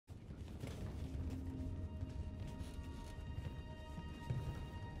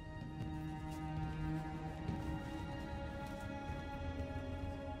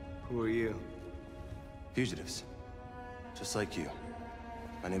Who are you? Fugitives. Just like you.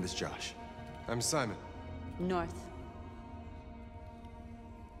 My name is Josh. I'm Simon. North.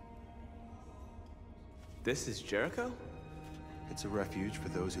 This is Jericho? It's a refuge for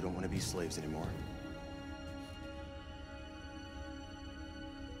those who don't want to be slaves anymore.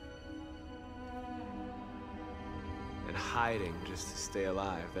 And hiding just to stay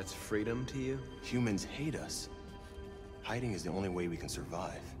alive, that's freedom to you? Humans hate us. Hiding is the only way we can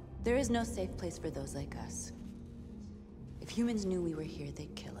survive. There is no safe place for those like us. If humans knew we were here,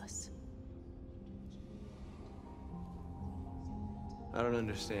 they'd kill us. I don't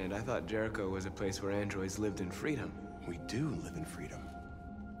understand. I thought Jericho was a place where androids lived in freedom. We do live in freedom.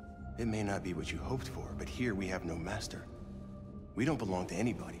 It may not be what you hoped for, but here we have no master. We don't belong to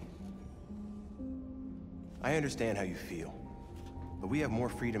anybody. I understand how you feel, but we have more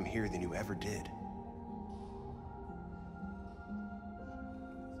freedom here than you ever did.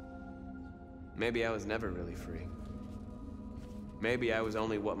 Maybe I was never really free. Maybe I was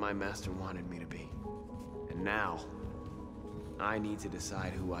only what my master wanted me to be. And now, I need to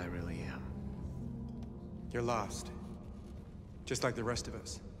decide who I really am. You're lost. Just like the rest of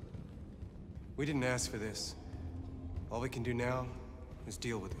us. We didn't ask for this. All we can do now is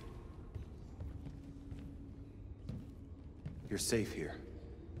deal with it. You're safe here.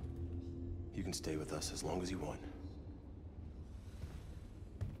 You can stay with us as long as you want.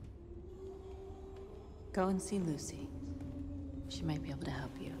 Go and see Lucy. She might be able to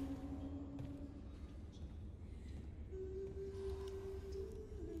help you.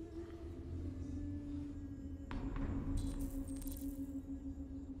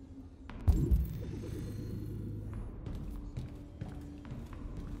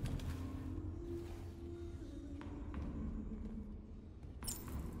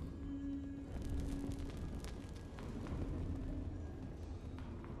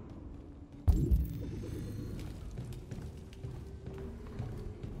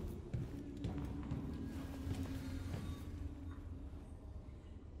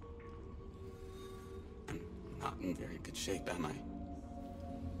 Not in very good shape, am I?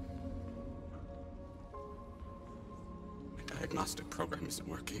 My diagnostic program isn't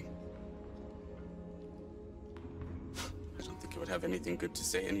working. I don't think it would have anything good to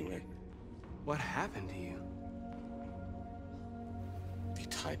say anyway. What happened to you? They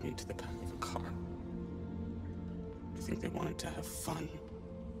tied me to the back of a car. I think they wanted to have fun.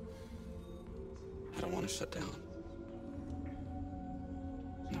 I don't want to shut down.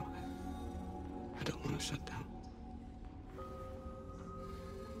 No, I don't want to shut down.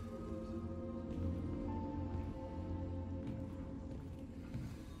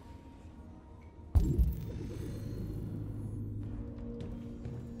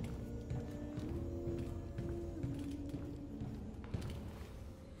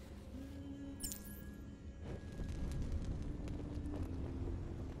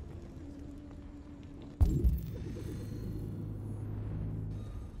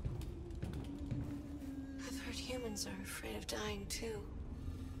 Humans are afraid of dying too.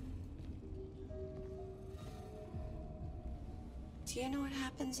 Do you know what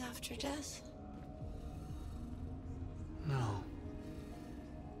happens after death? No.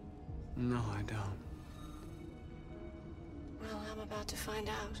 No, I don't. Well, I'm about to find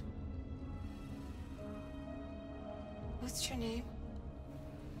out. What's your name?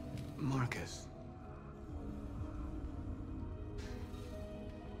 Marcus.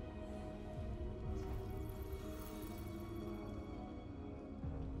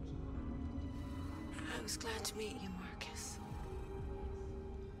 I was glad to meet you, Marcus.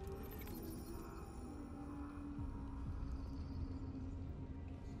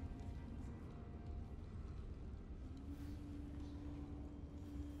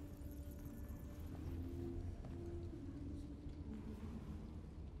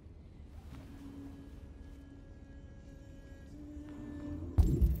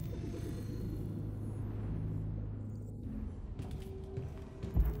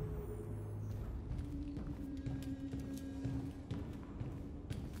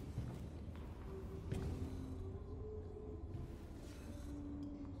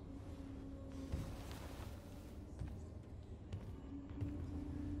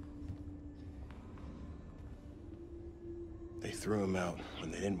 They threw him out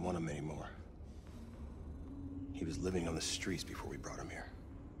when they didn't want him anymore. He was living on the streets before we brought him here.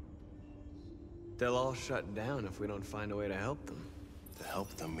 They'll all shut down if we don't find a way to help them. To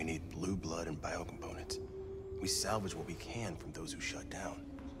help them, we need blue blood and biocomponents. We salvage what we can from those who shut down.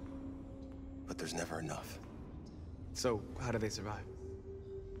 But there's never enough. So, how do they survive?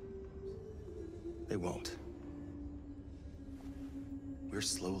 They won't. We're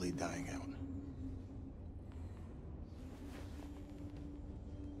slowly dying out.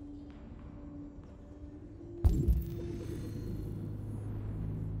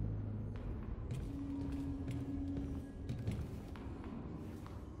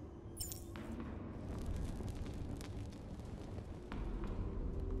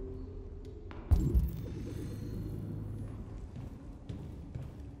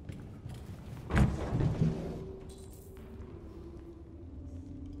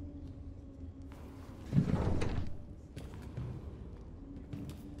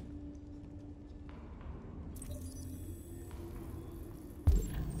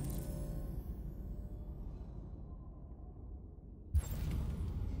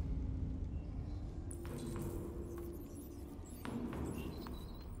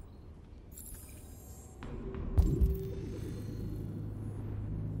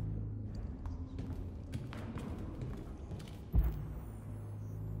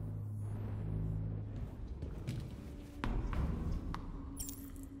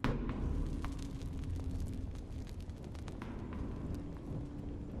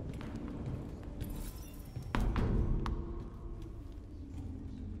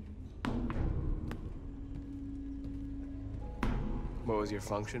 What was your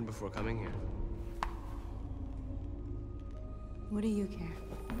function before coming here? What do you care?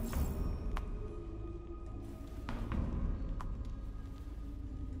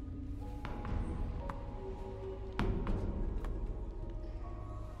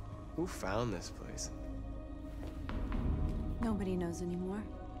 Who found this place? Nobody knows anymore.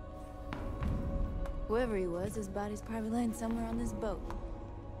 Whoever he was, his body's probably laying somewhere on this boat.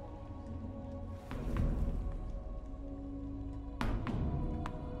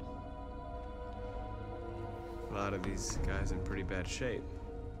 A lot of these guys in pretty bad shape.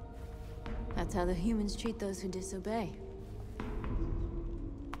 That's how the humans treat those who disobey.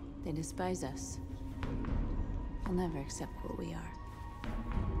 They despise us. They'll never accept what we are.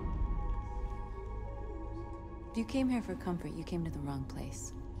 If you came here for comfort, you came to the wrong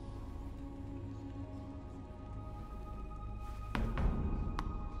place.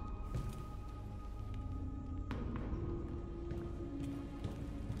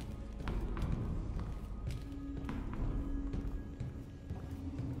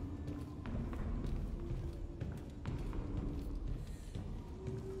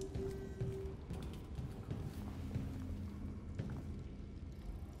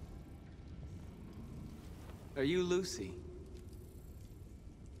 Are you Lucy?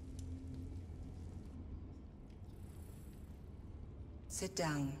 Sit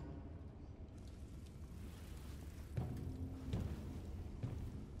down.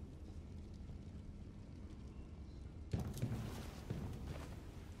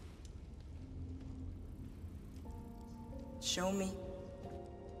 Show me.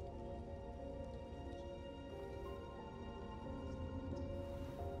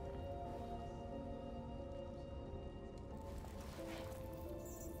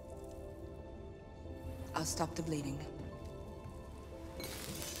 I'll stop the bleeding.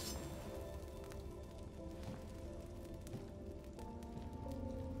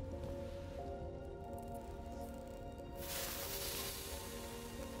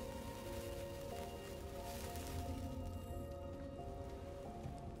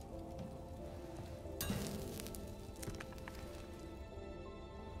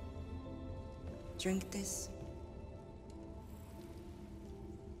 Drink this.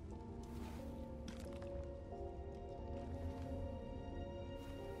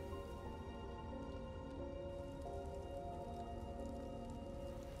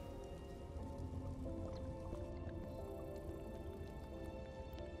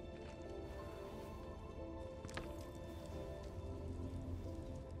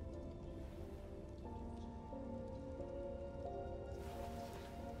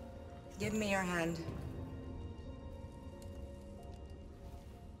 Give me your hand.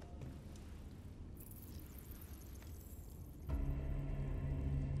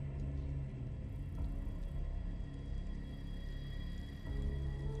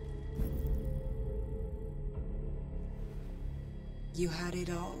 You had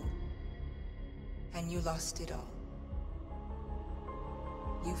it all, and you lost it all.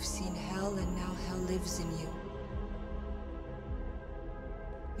 You've seen hell, and now hell lives in you.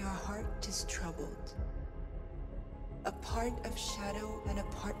 Your heart is troubled. A part of shadow and a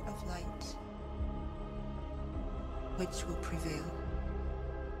part of light. Which will prevail?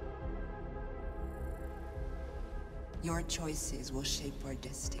 Your choices will shape our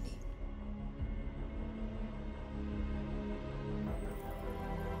destiny.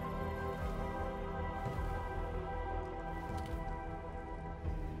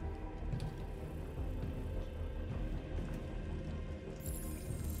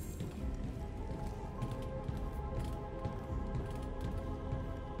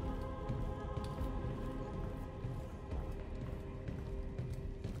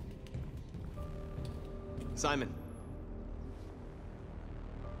 Simon.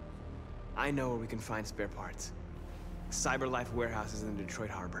 I know where we can find spare parts. CyberLife warehouse is in the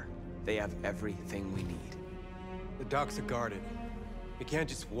Detroit Harbor. They have everything we need. The docks are guarded. We can't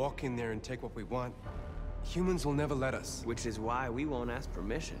just walk in there and take what we want. Humans will never let us. Which is why we won't ask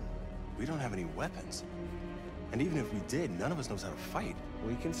permission. We don't have any weapons. And even if we did, none of us knows how to fight.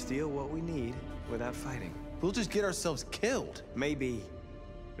 We can steal what we need without fighting. We'll just get ourselves killed. Maybe.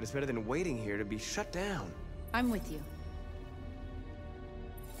 But it's better than waiting here to be shut down. I'm with you.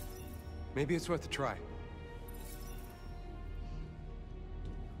 Maybe it's worth a try.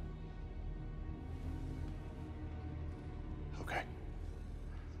 Okay.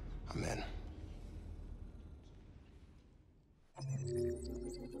 I'm in.